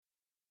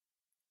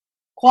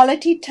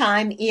Quality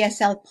Time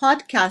ESL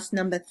podcast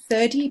number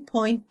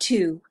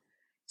 30.2,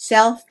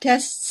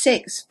 Self-Test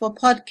 6 for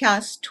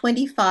podcast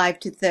 25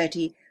 to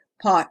 30,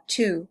 part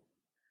 2.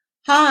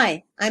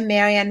 Hi, I'm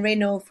Marianne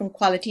Reynaud from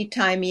Quality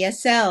Time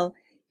ESL.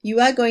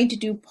 You are going to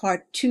do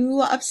part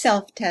 2 of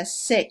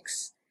Self-Test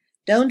 6.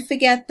 Don't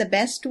forget the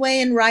best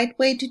way and right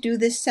way to do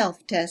this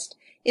self-test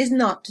is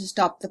not to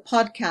stop the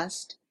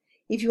podcast.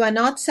 If you are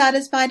not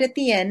satisfied at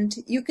the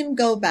end, you can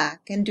go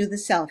back and do the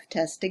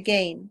self-test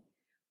again.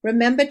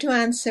 Remember to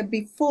answer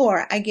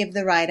before I give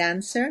the right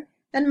answer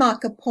and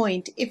mark a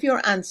point if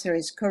your answer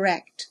is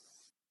correct.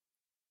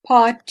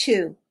 Part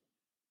 2.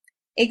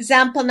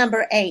 Example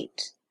number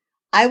 8.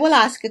 I will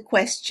ask a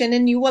question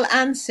and you will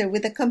answer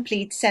with a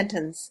complete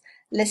sentence.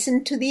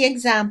 Listen to the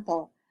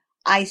example.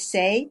 I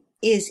say,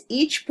 is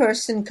each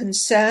person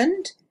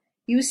concerned?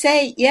 You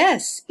say,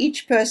 yes,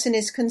 each person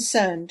is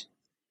concerned.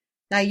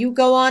 Now you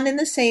go on in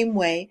the same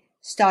way.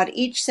 Start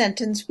each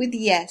sentence with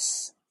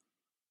yes.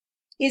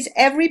 Is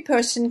every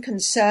person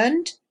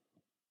concerned?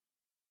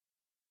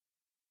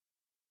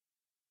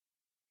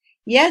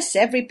 Yes,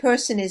 every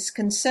person is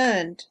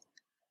concerned.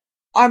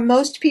 Are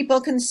most people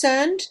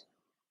concerned?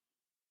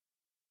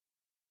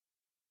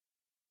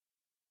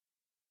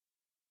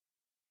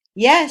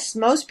 Yes,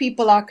 most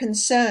people are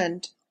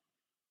concerned.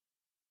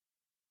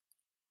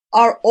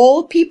 Are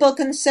all people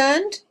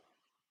concerned?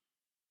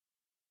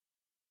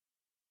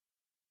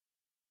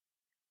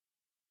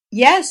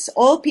 Yes,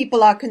 all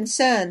people are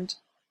concerned.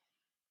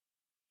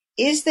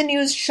 Is the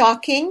news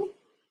shocking?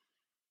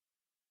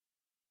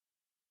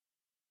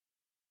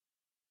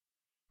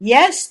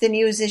 Yes, the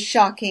news is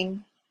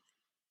shocking.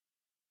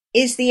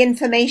 Is the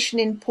information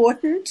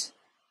important?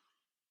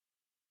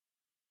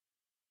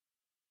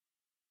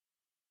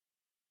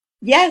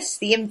 Yes,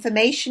 the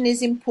information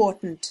is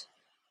important.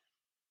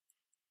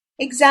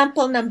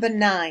 Example number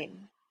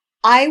 9.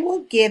 I will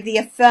give the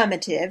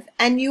affirmative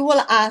and you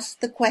will ask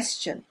the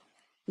question.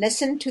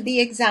 Listen to the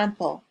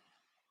example.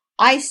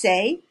 I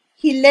say,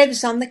 he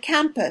lives on the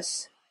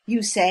campus.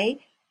 You say,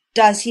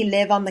 does he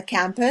live on the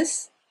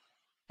campus?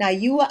 Now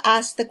you will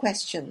ask the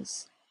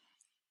questions.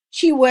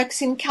 She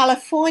works in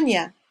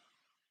California.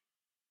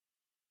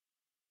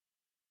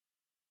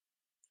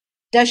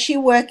 Does she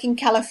work in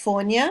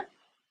California?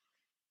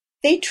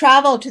 They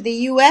travel to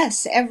the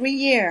U.S. every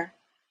year.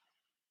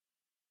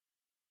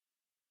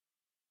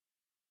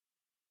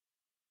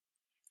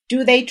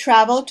 Do they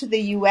travel to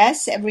the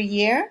U.S. every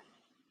year?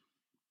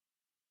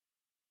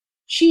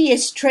 She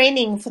is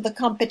training for the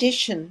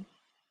competition.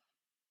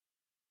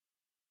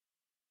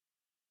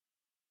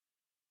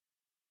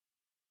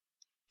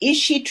 Is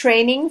she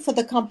training for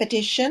the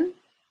competition?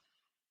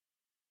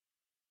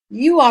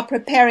 You are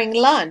preparing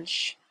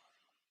lunch.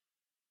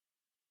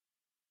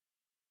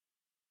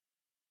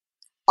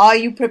 Are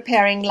you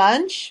preparing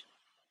lunch?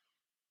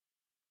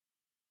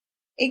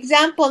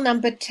 Example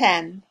number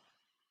 10.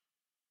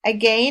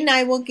 Again,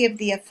 I will give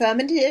the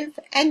affirmative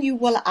and you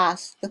will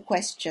ask the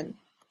question.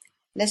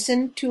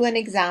 Listen to an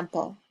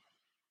example.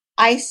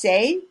 I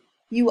say,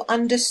 you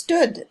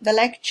understood the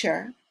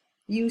lecture.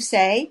 You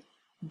say,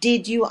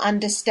 did you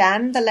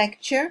understand the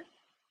lecture?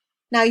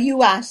 Now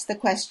you ask the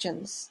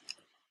questions.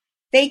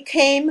 They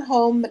came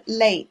home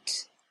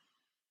late.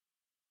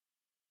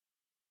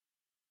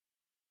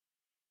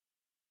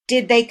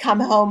 Did they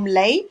come home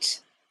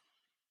late?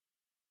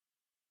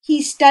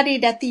 He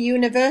studied at the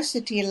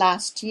university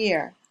last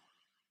year.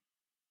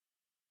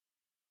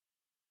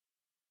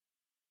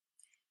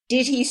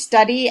 Did he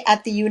study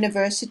at the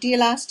university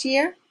last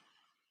year?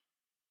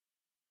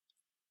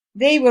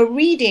 They were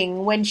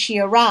reading when she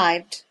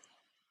arrived.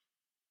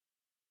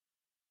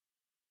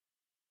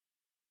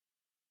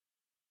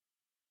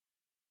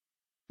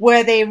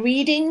 Were they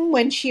reading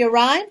when she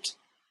arrived?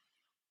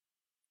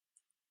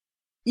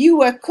 You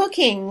were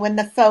cooking when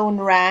the phone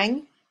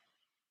rang.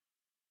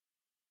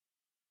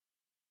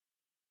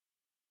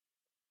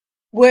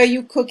 Were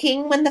you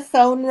cooking when the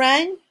phone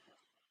rang?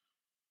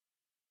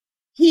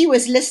 He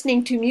was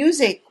listening to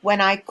music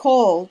when I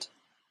called.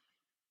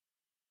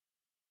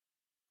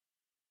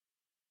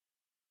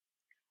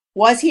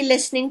 Was he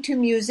listening to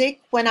music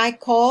when I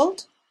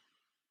called?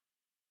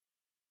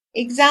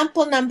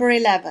 Example number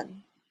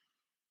 11.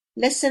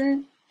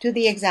 Listen to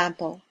the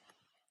example.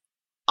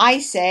 I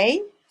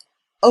say,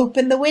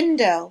 open the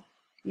window.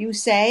 You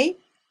say,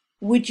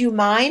 would you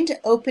mind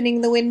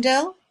opening the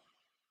window?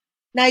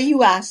 Now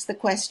you ask the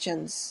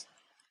questions.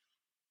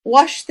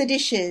 Wash the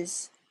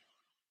dishes.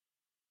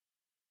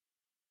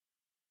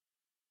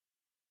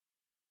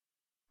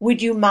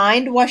 Would you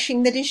mind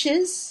washing the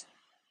dishes?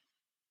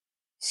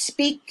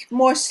 Speak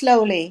more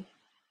slowly.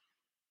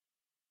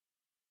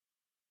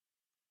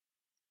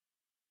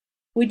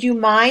 Would you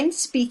mind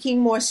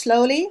speaking more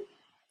slowly?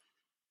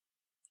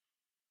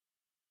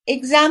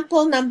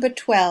 Example number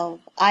 12.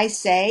 I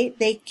say,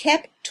 they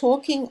kept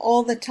talking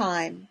all the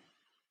time.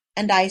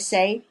 And I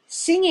say,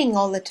 singing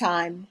all the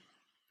time.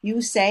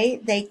 You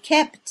say, they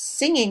kept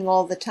singing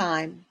all the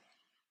time.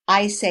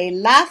 I say,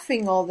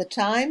 laughing all the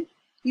time.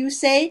 You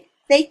say,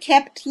 they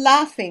kept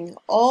laughing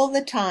all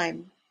the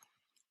time.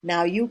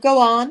 Now you go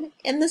on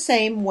in the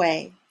same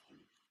way.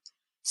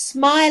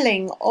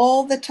 Smiling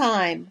all the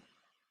time.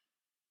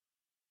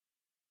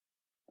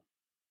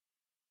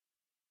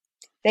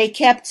 They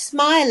kept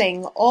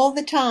smiling all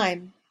the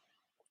time.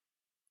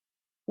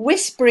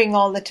 Whispering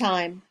all the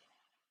time.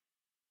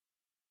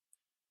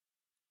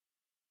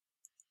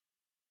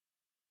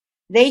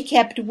 They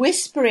kept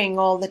whispering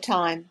all the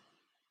time.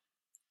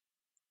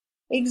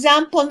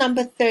 Example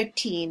number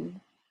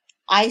 13.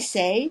 I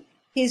say,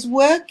 his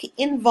work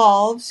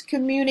involves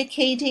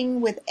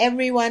communicating with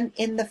everyone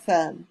in the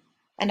firm.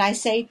 And I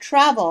say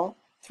travel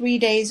 3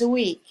 days a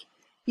week.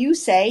 You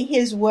say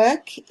his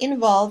work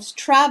involves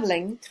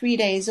traveling 3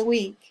 days a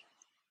week.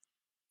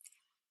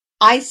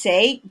 I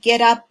say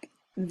get up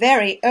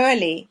very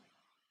early.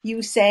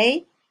 You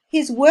say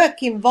his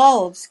work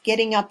involves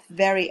getting up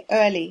very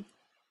early.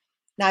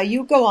 Now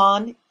you go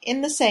on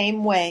in the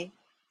same way.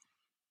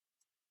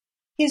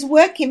 His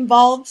work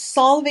involves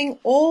solving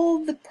all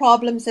the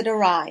problems that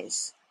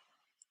arise.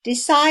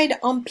 Decide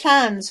on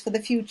plans for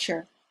the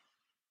future.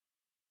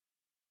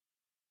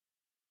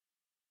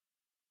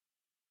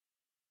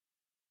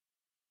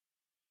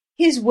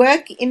 His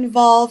work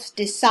involves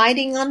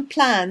deciding on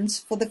plans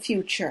for the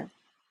future.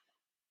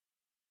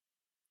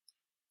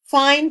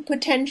 Find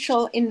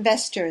potential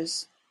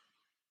investors.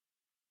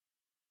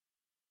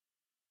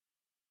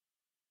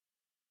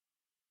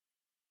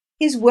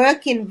 His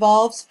work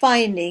involves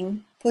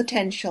finding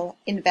potential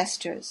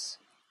investors.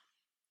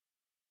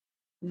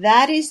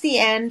 That is the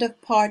end of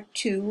part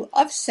 2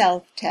 of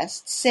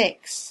Self-Test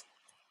 6.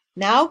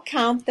 Now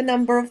count the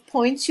number of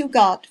points you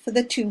got for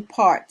the 2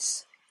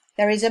 parts.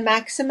 There is a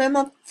maximum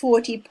of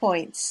 40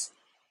 points.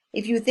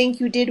 If you think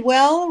you did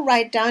well,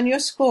 write down your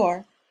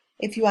score.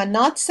 If you are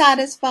not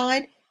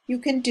satisfied, you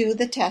can do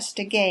the test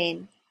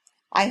again.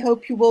 I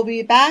hope you will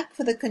be back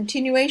for the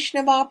continuation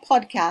of our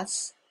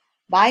podcasts.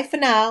 Bye for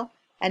now,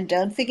 and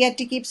don't forget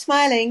to keep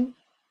smiling.